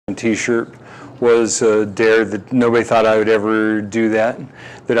t-shirt was a dare that nobody thought I would ever do that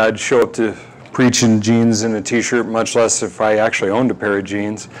I'd show up to preach in jeans and a t-shirt, much less if I actually owned a pair of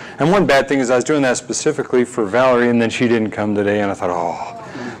jeans. And one bad thing is I was doing that specifically for Valerie, and then she didn't come today, and I thought,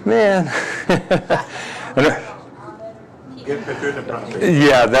 oh, man. Get picture in the front.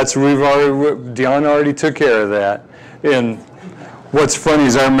 Yeah, Dion already took care of that. And what's funny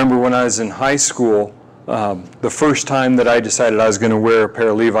is I remember when I was in high school, the first time that I decided I was going to wear a pair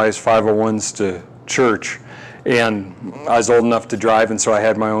of Levi's 501s to church, and I was old enough to drive, and so I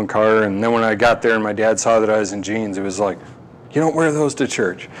had my own car. And then when I got there and my dad saw that I was in jeans, it was like, you don't wear those to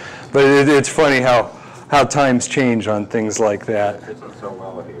church. But it's funny how times change on things like that. It fits so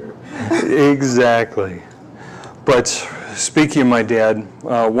well here. Exactly. But speaking of my dad,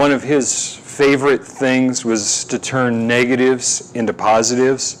 one of his favorite things was to turn negatives into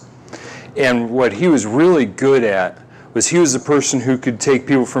positives. And what he was really good at was he was the person who could take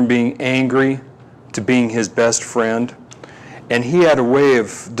people from being angry to being his best friend. And he had a way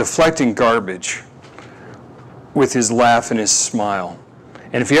of deflecting garbage with his laugh and his smile.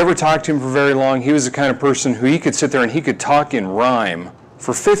 And if you ever talked to him for very long, he was the kind of person who he could sit there and he could talk in rhyme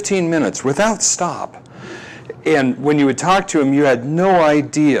for 15 minutes without stop. And when you would talk to him, you had no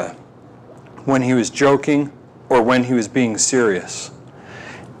idea when he was joking or when he was being serious.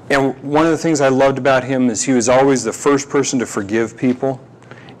 And one of the things I loved about him is he was always the first person to forgive people,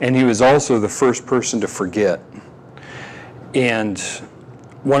 and he was also the first person to forget. And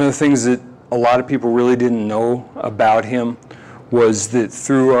one of the things that a lot of people really didn't know about him was that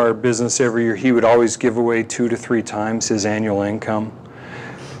through our business every year, he would always give away 2 to 3 times his annual income.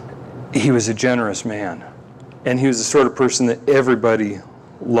 He was a generous man, and he was the sort of person that everybody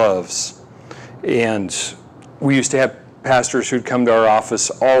loves. And we used to have pastors who'd come to our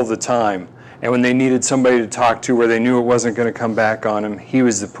office all the time, and when they needed somebody to talk to where they knew it wasn't going to come back on him, he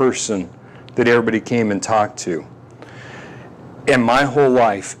was the person that everybody came and talked to. And my whole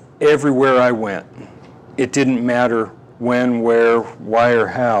life, everywhere I went, it didn't matter when, where, why, or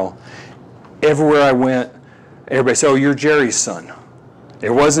how. Everywhere I went, everybody said, oh, you're Jerry's son.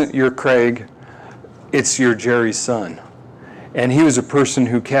 It wasn't you're Craig, it's you're Jerry's son. And he was a person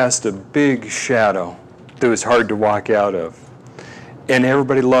who cast a big shadow that was hard to walk out of. And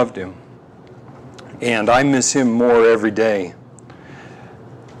everybody loved him. And I miss him more every day.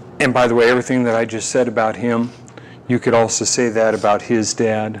 And by the way, everything that I just said about him, you could also say that about his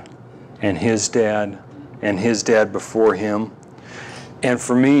dad, and his dad, and his dad before him. And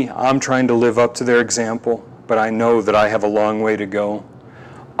for me, I'm trying to live up to their example, but I know that I have a long way to go.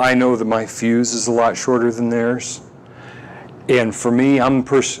 I know that my fuse is a lot shorter than theirs. And for me,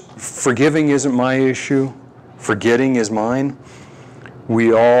 forgiving isn't my issue. Forgetting is mine.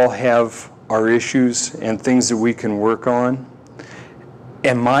 We all have our issues and things that we can work on.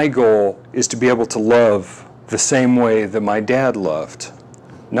 And my goal is to be able to love the same way that my dad loved.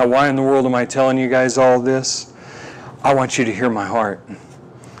 Now, why in the world am I telling you guys all this? I want you to hear my heart.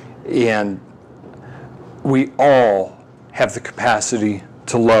 And we all have the capacity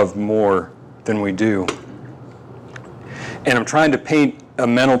to love more than we do. And I'm trying to paint a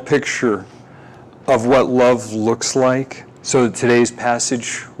mental picture of what love looks like so that today's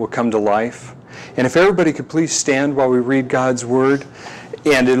passage will come to life. And if everybody could please stand while we read God's Word,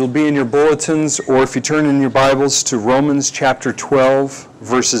 and it'll be in your bulletins, or if you turn in your Bibles to Romans chapter 12,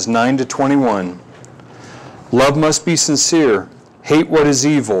 verses 9 to 21. Love must be sincere. Hate what is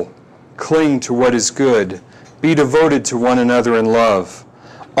evil. Cling to what is good. Be devoted to one another in love.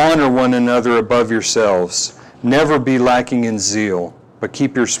 Honor one another above yourselves. Never be lacking in zeal, but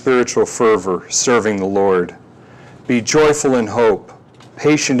keep your spiritual fervor, serving the Lord. Be joyful in hope,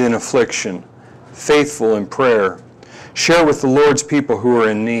 patient in affliction, faithful in prayer. Share with the Lord's people who are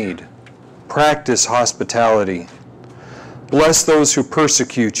in need. Practice hospitality. Bless those who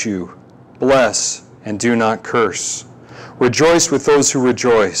persecute you. Bless and do not curse. Rejoice with those who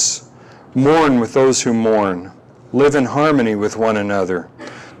rejoice. Mourn with those who mourn. Live in harmony with one another.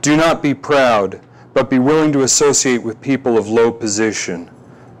 Do not be proud, but be willing to associate with people of low position.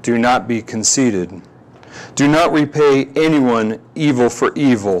 Do not be conceited. Do not repay anyone evil for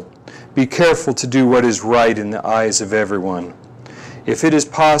evil. Be careful to do what is right in the eyes of everyone. If it is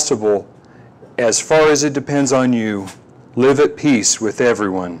possible, as far as it depends on you, live at peace with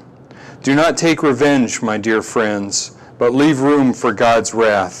everyone. Do not take revenge, my dear friends, but leave room for God's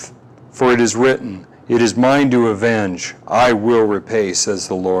wrath. For it is written, "It is mine to avenge, I will repay," says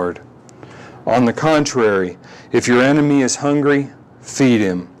the Lord. On the contrary, if your enemy is hungry, feed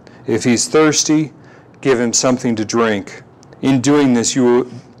him. If he's thirsty, give him something to drink. In doing this, you will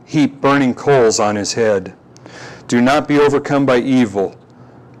heap burning coals on his head. Do not be overcome by evil,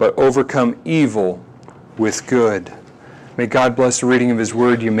 but overcome evil with good. May God bless the reading of His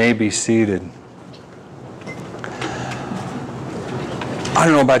Word. You may be seated. I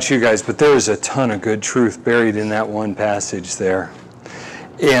don't know about you guys, but there is a ton of good truth buried in that one passage there.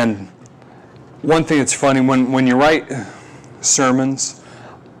 And one thing that's funny, when you write sermons,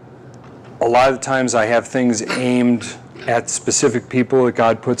 a lot of the times I have things aimed at specific people that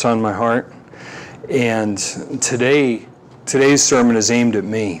God puts on my heart. And today's sermon is aimed at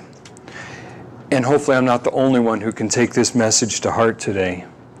me. And hopefully I'm not the only one who can take this message to heart today.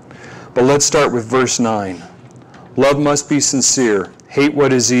 But let's start with verse 9. Love must be sincere. Hate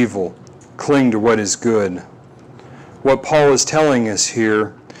what is evil. Cling to what is good. What Paul is telling us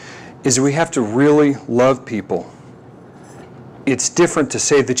here is we have to really love people. It's different to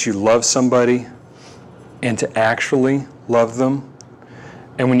say that you love somebody and to actually love them.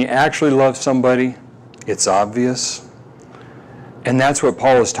 And when you actually love somebody, it's obvious. And that's what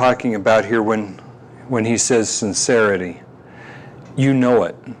Paul is talking about here when he says sincerity. You know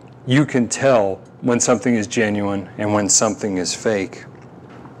it. You can tell when something is genuine and when something is fake.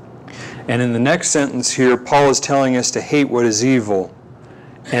 And in the next sentence here, Paul is telling us to hate what is evil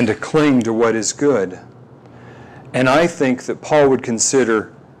and to cling to what is good. And I think that Paul would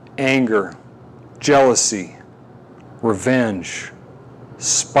consider anger, jealousy, revenge,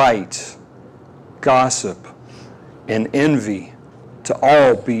 spite, gossip, and envy to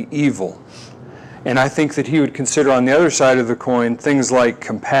all be evil. And I think that he would consider on the other side of the coin things like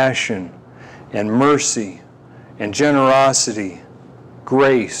compassion and mercy and generosity,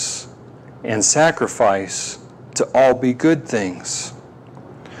 grace and sacrifice to all be good things.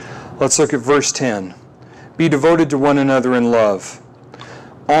 Let's look at verse 10. Be devoted to one another in love.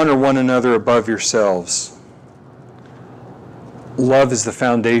 Honor one another above yourselves. Love is the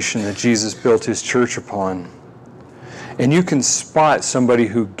foundation that Jesus built His church upon. And you can spot somebody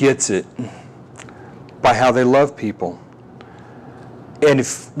who gets it by how they love people. And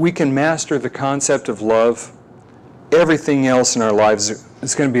if we can master the concept of love, everything else in our lives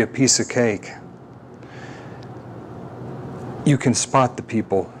is going to be a piece of cake. You can spot the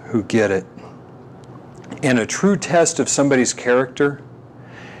people who get it. And a true test of somebody's character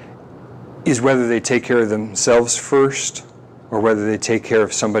is whether they take care of themselves first or whether they take care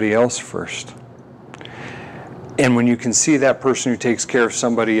of somebody else first. And when you can see that person who takes care of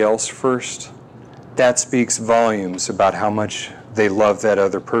somebody else first, that speaks volumes about how much they love that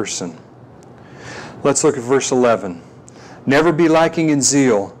other person. Let's look at verse 11. Never be lacking in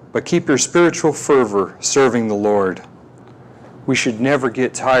zeal, but keep your spiritual fervor serving the Lord. We should never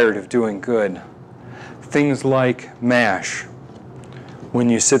get tired of doing good. Things like MASH. When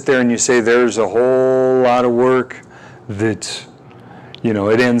you sit there and you say there's a whole lot of work that,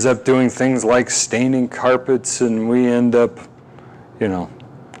 it ends up doing things like staining carpets, and we end up, you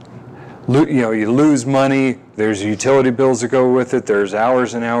lose money. There's utility bills that go with it. There's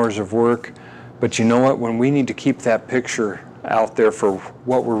hours and hours of work. But you know what? When we need to keep that picture out there for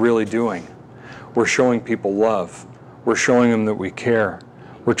what we're really doing, we're showing people love. We're showing them that we care.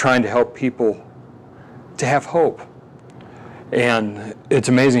 We're trying to help people to have hope. And it's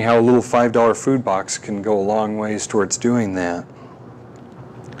amazing how a little $5 food box can go a long ways towards doing that.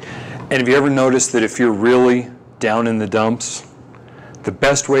 And have you ever noticed that if you're really down in the dumps, the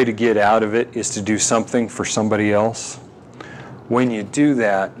best way to get out of it is to do something for somebody else? When you do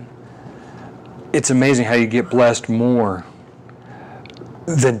that, it's amazing how you get blessed more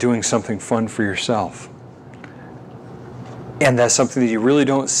than doing something fun for yourself. And that's something that you really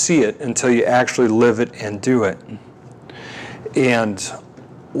don't see it until you actually live it and do it. And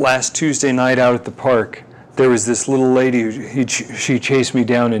last Tuesday night out at the park, there was this little lady, she chased me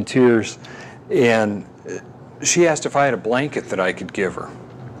down in tears, and she asked if I had a blanket that I could give her.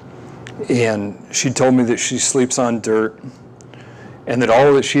 And she told me that she sleeps on dirt, and that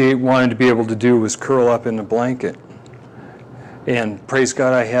all that she wanted to be able to do was curl up in a blanket. And praise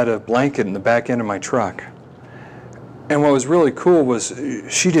God, I had a blanket in the back end of my truck. And what was really cool was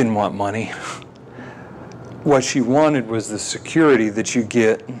she didn't want money. What she wanted was the security that you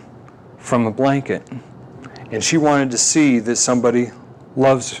get from a blanket. And she wanted to see that somebody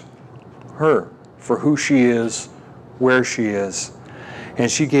loves her for who she is, where she is. And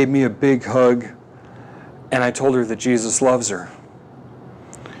she gave me a big hug, and I told her that Jesus loves her.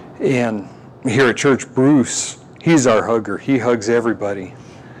 And here at church, Bruce, he's our hugger. He hugs everybody.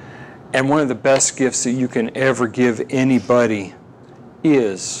 And one of the best gifts that you can ever give anybody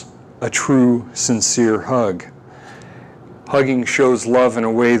is a true, sincere hug. Hugging shows love in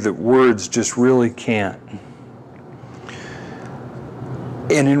a way that words just really can't.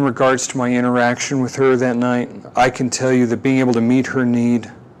 And in regards to my interaction with her that night, I can tell you that being able to meet her need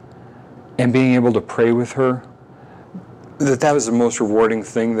and being able to pray with her, that was the most rewarding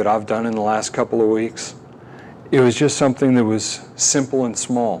thing that I've done in the last couple of weeks. It was just something that was simple and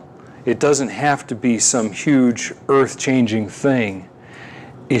small. It doesn't have to be some huge earth-changing thing.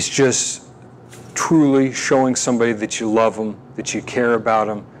 It's just truly showing somebody that you love them, that you care about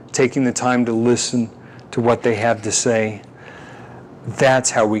them, taking the time to listen to what they have to say.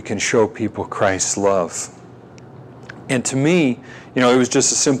 That's how we can show people Christ's love. And to me, it was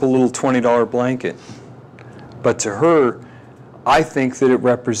just a simple little $20 blanket. But to her, I think that it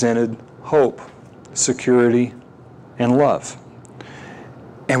represented hope, security, and love.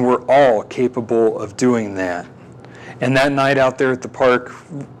 And we're all capable of doing that. And that night out there at the park,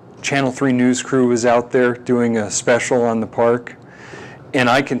 Channel 3 news crew was out there doing a special on the park. And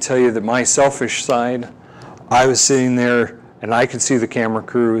I can tell you that my selfish side, I was sitting there and I could see the camera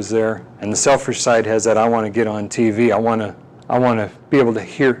crew was there. And the selfish side has that I want to get on TV. I want to be able to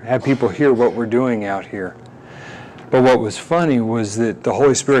have people hear what we're doing out here. But what was funny was that the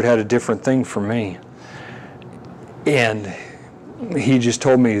Holy Spirit had a different thing for me. And he just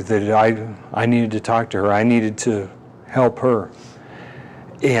told me that I needed to talk to her. I needed to help her.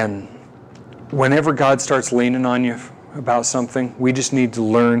 And whenever God starts leaning on you about something, we just need to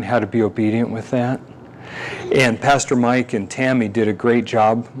learn how to be obedient with that. And Pastor Mike and Tammy did a great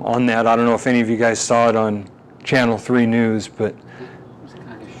job on that. I don't know if any of you guys saw it on Channel 3 News, but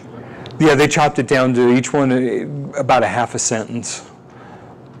yeah, they chopped it down to each one about a half a sentence.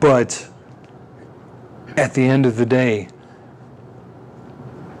 But at the end of the day,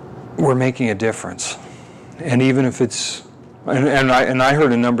 we're making a difference. And even if it's, and I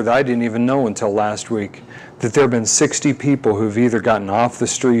heard a number that I didn't even know until last week, that there have been 60 people who've either gotten off the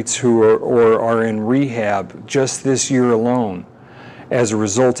streets or are in rehab just this year alone as a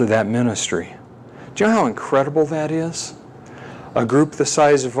result of that ministry. Do you know how incredible that is? A group the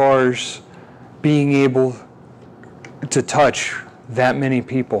size of ours being able to touch that many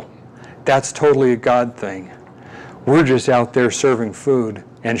people. That's totally a God thing. We're just out there serving food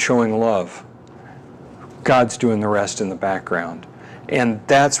and showing love. God's doing the rest in the background. And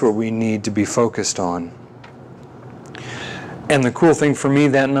that's what we need to be focused on. And the cool thing for me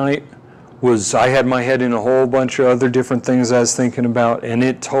that night was I had my head in a whole bunch of other different things I was thinking about, and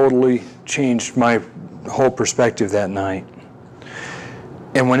it totally changed my whole perspective that night.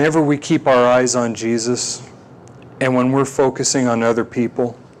 And whenever we keep our eyes on Jesus, and when we're focusing on other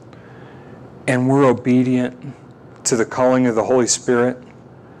people, and we're obedient to the calling of the Holy Spirit,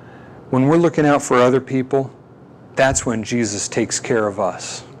 when we're looking out for other people, that's when Jesus takes care of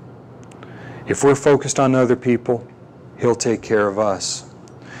us. If we're focused on other people, He'll take care of us.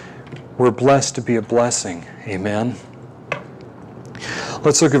 We're blessed to be a blessing. Amen.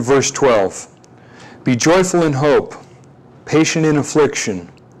 Let's look at verse 12. Be joyful in hope, patient in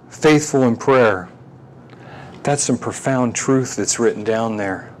affliction, faithful in prayer. That's some profound truth that's written down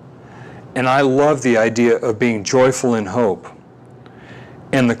there. And I love the idea of being joyful in hope.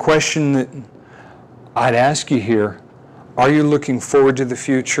 And the question that I'd ask you here, are you looking forward to the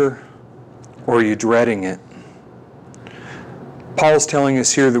future or are you dreading it? Paul's telling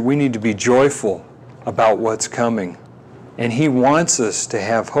us here that we need to be joyful about what's coming. And he wants us to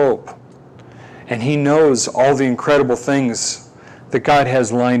have hope. And he knows all the incredible things that God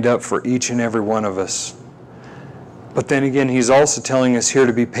has lined up for each and every one of us. But then again, he's also telling us here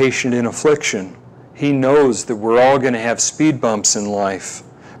to be patient in affliction. He knows that we're all going to have speed bumps in life.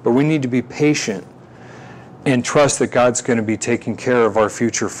 But we need to be patient and trust that God's going to be taking care of our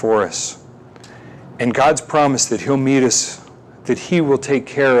future for us. And God's promised that He'll meet us, that He will take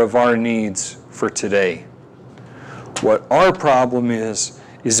care of our needs for today. What our problem is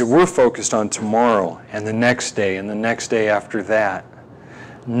that we're focused on tomorrow and the next day and the next day after that,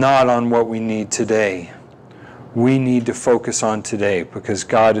 not on what we need today. We need to focus on today because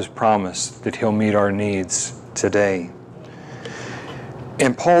God has promised that He'll meet our needs today.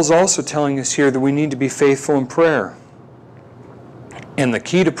 And Paul's also telling us here that we need to be faithful in prayer. And the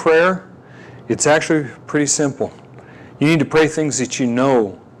key to prayer, it's actually pretty simple. You need to pray things that you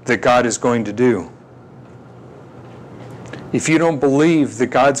know that God is going to do. If you don't believe that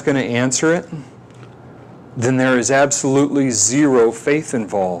God's going to answer it, then there is absolutely zero faith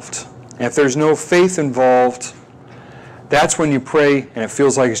involved. And if there's no faith involved, that's when you pray and it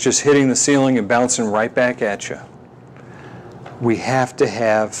feels like it's just hitting the ceiling and bouncing right back at you. We have to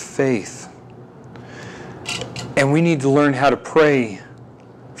have faith. And we need to learn how to pray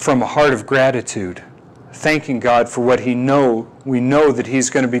from a heart of gratitude, thanking God for what we know that He's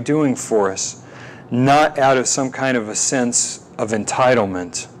going to be doing for us, not out of some kind of a sense of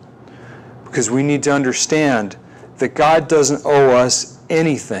entitlement. Because we need to understand that God doesn't owe us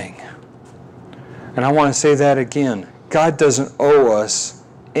anything. And I want to say that again. God doesn't owe us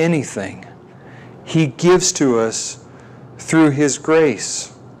anything. He gives to us through His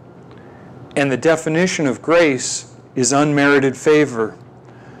grace. And the definition of grace is unmerited favor,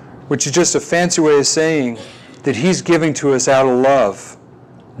 which is just a fancy way of saying that He's giving to us out of love,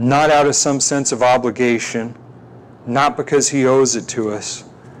 not out of some sense of obligation, not because He owes it to us,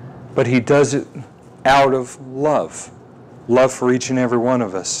 but He does it out of love. Love for each and every one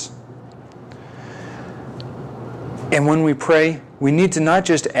of us. And when we pray, we need to not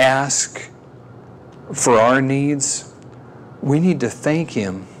just ask for our needs, we need to thank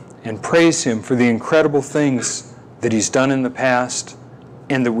Him and praise Him for the incredible things that He's done in the past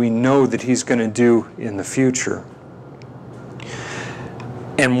and that we know that He's going to do in the future.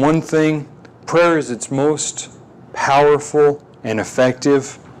 And one thing, prayer is its most powerful and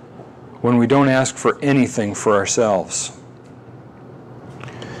effective when we don't ask for anything for ourselves.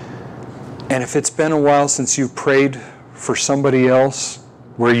 And if it's been a while since you've prayed for somebody else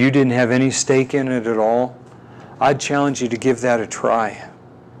where you didn't have any stake in it at all, I'd challenge you to give that a try.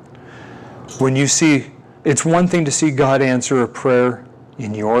 When you see, it's one thing to see God answer a prayer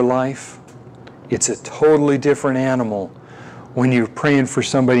in your life. It's a totally different animal when you're praying for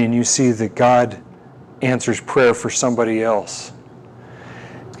somebody and you see that God answers prayer for somebody else.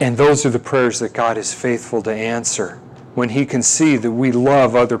 And those are the prayers that God is faithful to answer. When He can see that we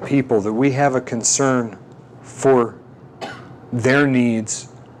love other people, that we have a concern for their needs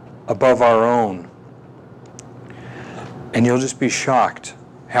above our own. And you'll just be shocked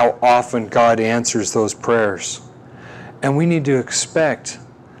how often God answers those prayers. And we need to expect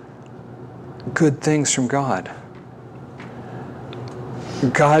good things from God.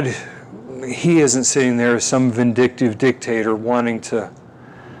 God, He isn't sitting there as some vindictive dictator wanting to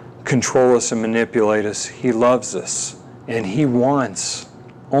control us and manipulate us. He loves us. And He wants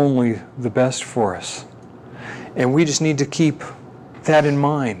only the best for us. And we just need to keep that in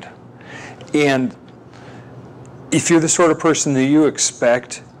mind. And if you're the sort of person that you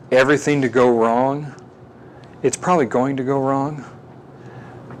expect everything to go wrong, it's probably going to go wrong.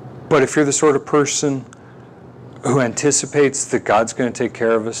 But if you're the sort of person who anticipates that God's going to take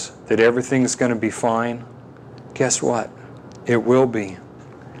care of us, that everything's going to be fine, guess what? It will be.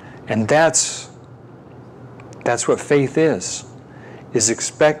 And that's what faith is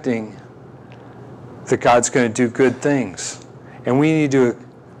expecting that God's going to do good things. And we need to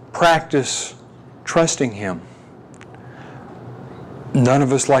practice trusting Him. None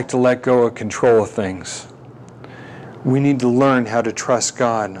of us like to let go of control of things. We need to learn how to trust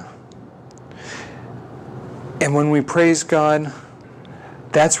God. And when we praise God,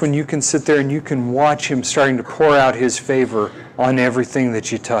 that's when you can sit there and you can watch Him starting to pour out His favor on everything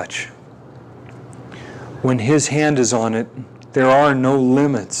that you touch. When His hand is on it, there are no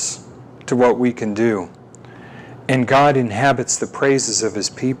limits to what we can do. And God inhabits the praises of His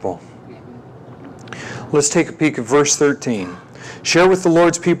people. Let's take a peek at verse 13. Share with the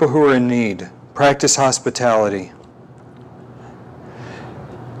Lord's people who are in need. Practice hospitality.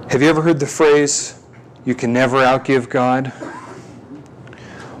 Have you ever heard the phrase, you can never outgive God?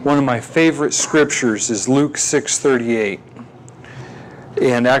 One of my favorite scriptures is Luke 6:38.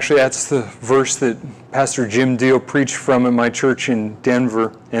 And actually that's the verse that Pastor Jim Deal preached from in my church in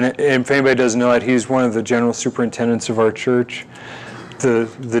Denver. And if anybody doesn't know that, he's one of the general superintendents of our church.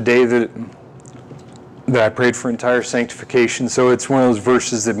 The day that I prayed for entire sanctification. So it's one of those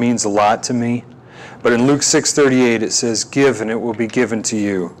verses that means a lot to me. But in Luke 6:38 it says, give and it will be given to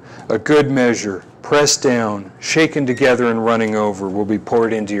you. A good measure, pressed down, shaken together and running over will be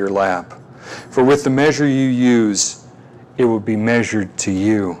poured into your lap. For with the measure you use, it will be measured to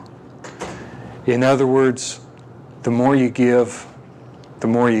you. In other words, the more you give, the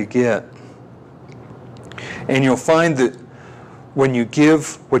more you get. And you'll find that when you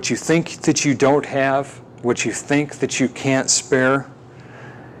give what you think that you don't have, what you think that you can't spare,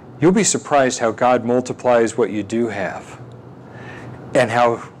 you'll be surprised how God multiplies what you do have and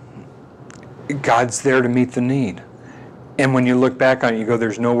how God's there to meet the need. And when you look back on it, you go,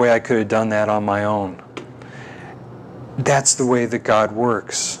 there's no way I could have done that on my own. That's the way that God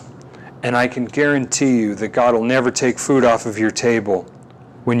works. And I can guarantee you that God will never take food off of your table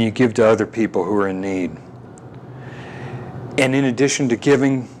when you give to other people who are in need. And in addition to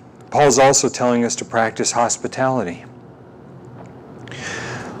giving, Paul's also telling us to practice hospitality.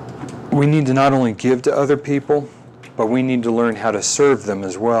 We need to not only give to other people, but we need to learn how to serve them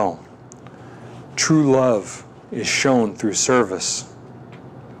as well. True love is shown through service.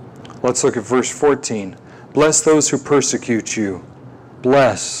 Let's look at verse 14. Bless those who persecute you.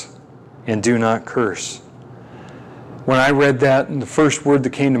 Bless and do not curse. When I read that, and the first word that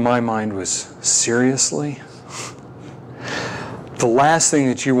came to my mind was, seriously? The last thing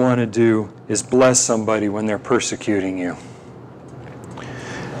that you want to do is bless somebody when they're persecuting you.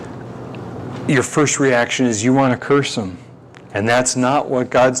 Your first reaction is you want to curse them. And that's not what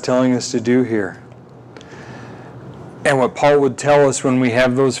God's telling us to do here. And what Paul would tell us when we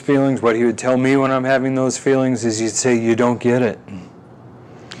have those feelings, what he would tell me when I'm having those feelings, is he'd say, you don't get it.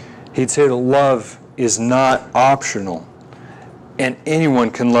 He'd say that love is not optional. And anyone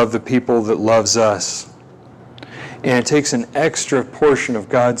can love the people that loves us. And it takes an extra portion of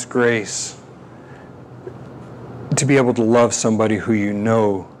God's grace to be able to love somebody who you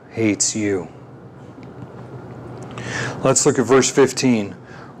know hates you. Let's look at verse 15.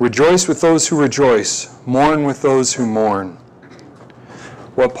 Rejoice with those who rejoice, mourn with those who mourn.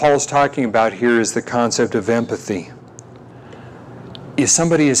 What Paul's talking about here is the concept of empathy. If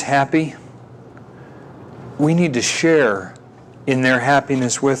somebody is happy, we need to share in their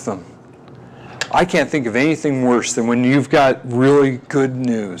happiness with them. I can't think of anything worse than when you've got really good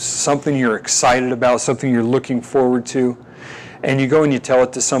news, something you're excited about, something you're looking forward to, and you go and you tell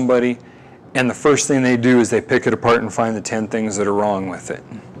it to somebody, and the first thing they do is they pick it apart and find the 10 things that are wrong with it.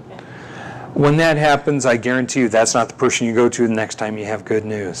 When that happens, I guarantee you that's not the person you go to the next time you have good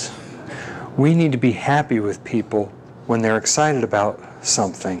news. We need to be happy with people when they're excited about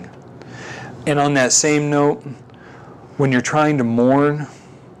something. And on that same note, when you're trying to mourn,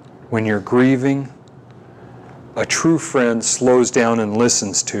 when you're grieving, a true friend slows down and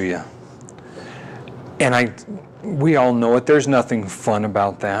listens to you. And we all know it. There's nothing fun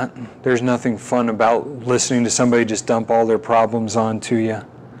about that. There's nothing fun about listening to somebody just dump all their problems onto you.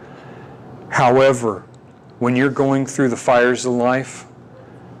 However, when you're going through the fires of life,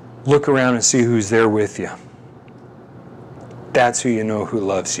 look around and see who's there with you. That's who you know who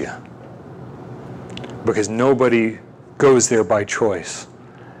loves you. Because nobody goes there by choice.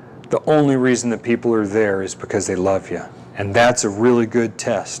 The only reason that people are there is because they love you. And that's a really good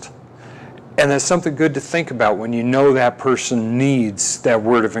test. And that's something good to think about when you know that person needs that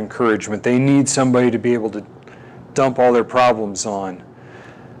word of encouragement. They need somebody to be able to dump all their problems on.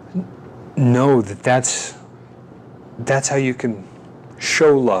 Know that that's how you can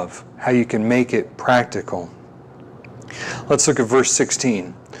show love, how you can make it practical. Let's look at verse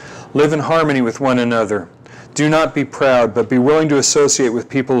 16. Live in harmony with one another. Do not be proud, but be willing to associate with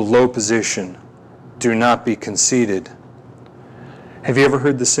people of low position. Do not be conceited. Have you ever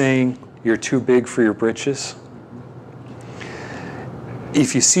heard the saying, you're too big for your britches?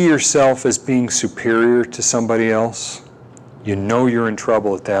 If you see yourself as being superior to somebody else, you know you're in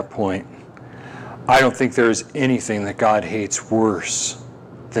trouble at that point. I don't think there is anything that God hates worse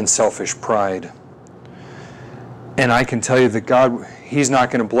than selfish pride. And I can tell you that God, He's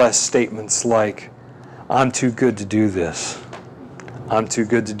not going to bless statements like, I'm too good to do this. I'm too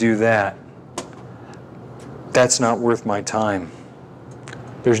good to do that. That's not worth my time.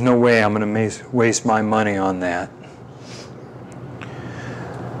 There's no way I'm going to waste my money on that.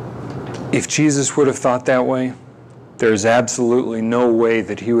 If Jesus would have thought that way, there's absolutely no way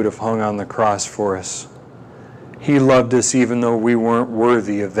that He would have hung on the cross for us. He loved us even though we weren't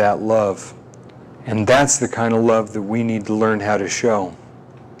worthy of that love. And that's the kind of love that we need to learn how to show.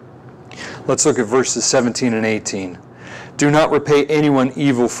 Let's look at verses 17 and 18. Do not repay anyone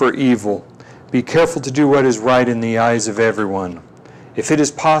evil for evil. Be careful to do what is right in the eyes of everyone. If it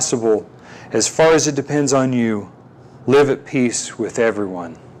is possible, as far as it depends on you, live at peace with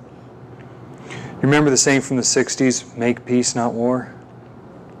everyone. You remember the saying from the 60s, make peace, not war?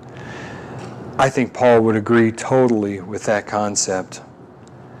 I think Paul would agree totally with that concept.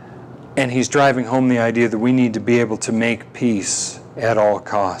 And he's driving home the idea that we need to be able to make peace at all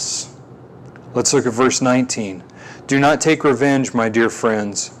costs. Let's look at verse 19. Do not take revenge, my dear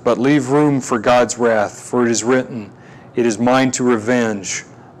friends, but leave room for God's wrath, for it is written, it is mine to revenge,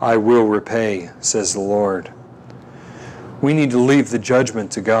 I will repay, says the Lord. We need to leave the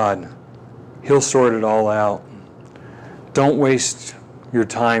judgment to God. He'll sort it all out. Don't waste your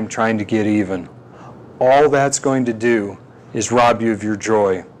time trying to get even. All that's going to do is rob you of your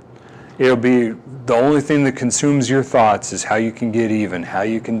joy. It'll be the only thing that consumes your thoughts is how you can get even, how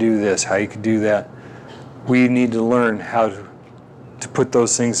you can do this, how you can do that. We need to learn how to put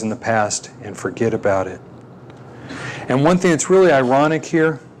those things in the past and forget about it. And one thing that's really ironic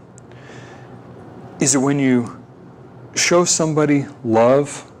here is that when you show somebody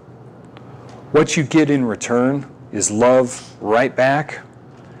love, what you get in return is love right back.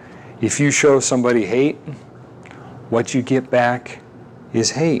 If you show somebody hate, what you get back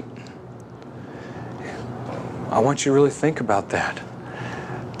is hate. I want you to really think about that.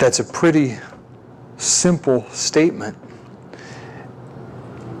 That's a pretty simple statement.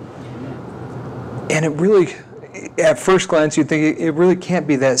 And it really, at first glance, you'd think it really can't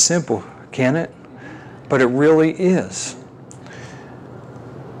be that simple, can it? But it really is.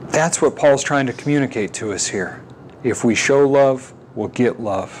 That's what Paul's trying to communicate to us here. If we show love, we'll get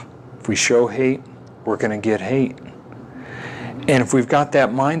love. If we show hate, we're going to get hate. And if we've got that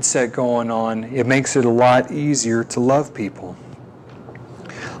mindset going on, it makes it a lot easier to love people.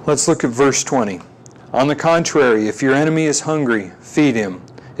 Let's look at verse 20. On the contrary, if your enemy is hungry, feed him.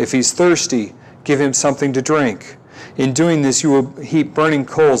 If he's thirsty, give him something to drink. In doing this, you will heap burning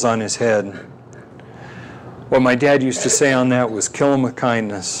coals on his head. What my dad used to say on that was, kill him with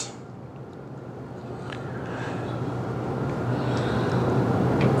kindness.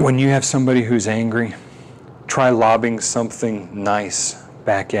 When you have somebody who's angry, try lobbing something nice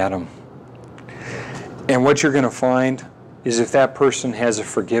back at them. And what you're going to find is if that person has a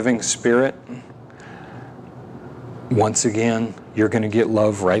forgiving spirit, once again, you're going to get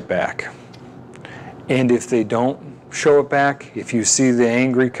love right back. And if they don't show it back, if you see the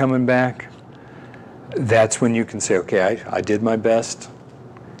angry coming back, that's when you can say, okay, I did my best.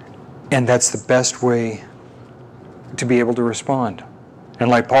 And that's the best way to be able to respond. And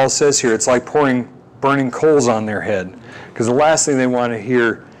like Paul says here, it's like pouring burning coals on their head. Because the last thing they want to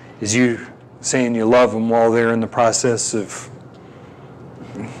hear is you saying you love them while they're in the process of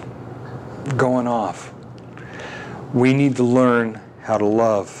going off. We need to learn how to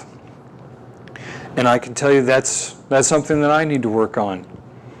love. And I can tell you that's something that I need to work on.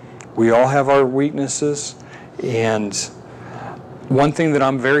 We all have our weaknesses, and one thing that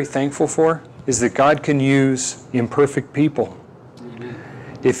I'm very thankful for is that God can use imperfect people.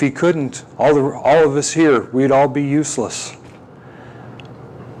 If He couldn't, all of us here, we'd all be useless.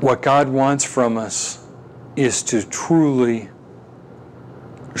 What God wants from us is to truly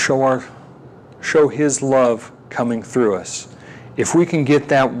show His love coming through us. If we can get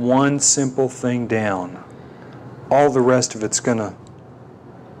that one simple thing down, all the rest of it's going to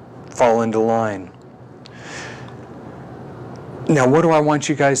fall into line. Now, what do I want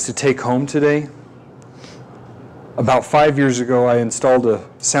you guys to take home today? About 5 years ago, I installed a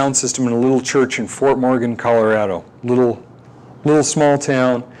sound system in a little church in Fort Morgan, Colorado. Little small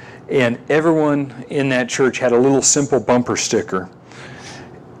town, and everyone in that church had a little simple bumper sticker.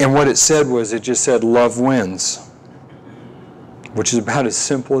 And what it said was, it just said, "Love wins," which is about as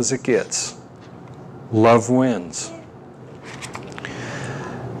simple as it gets. Love wins.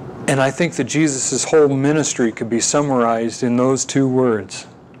 And I think that Jesus' whole ministry could be summarized in those two words.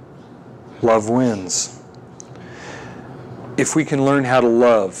 Love wins. If we can learn how to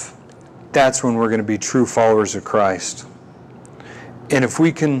love, that's when we're going to be true followers of Christ. And if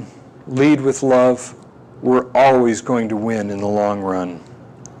we can lead with love, we're always going to win in the long run.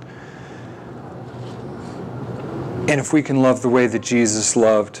 And if we can love the way that Jesus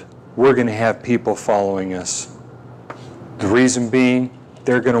loved, we're going to have people following us. The reason being,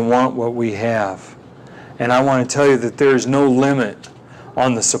 they're going to want what we have. And I want to tell you that there is no limit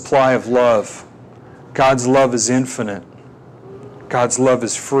on the supply of love. God's love is infinite. God's love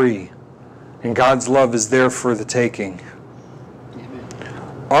is free. And God's love is there for the taking.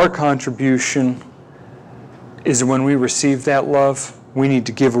 Our contribution is when we receive that love, we need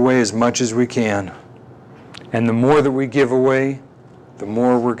to give away as much as we can. And the more that we give away, the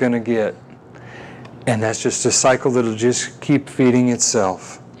more we're going to get. And that's just a cycle that'll just keep feeding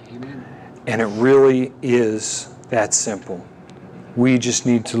itself. Amen. And it really is that simple. We just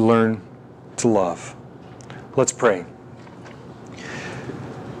need to learn to love. Let's pray.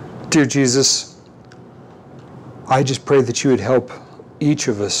 Dear Jesus, I just pray that you would help each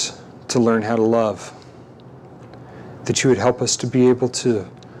of us to learn how to love. That you would help us to be able to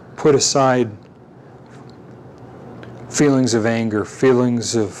put aside feelings of anger,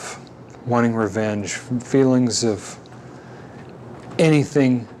 feelings of wanting revenge, feelings of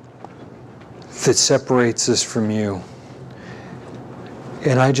anything that separates us from you.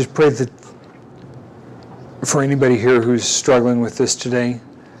 And I just pray that for anybody here who's struggling with this today,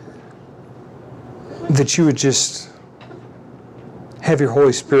 that you would just have your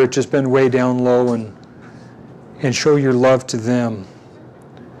Holy Spirit just bend way down low and show your love to them.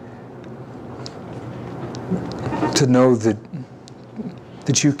 To know that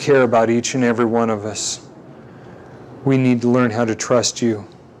you care about each and every one of us. We need to learn how to trust you.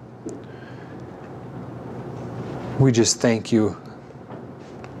 We just thank you.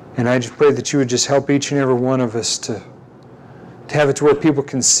 And I just pray that you would just help each and every one of us to have it to where people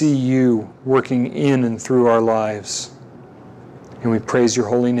can see you working in and through our lives. And we praise your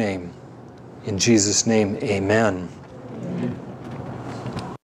holy name. In Jesus' name, amen.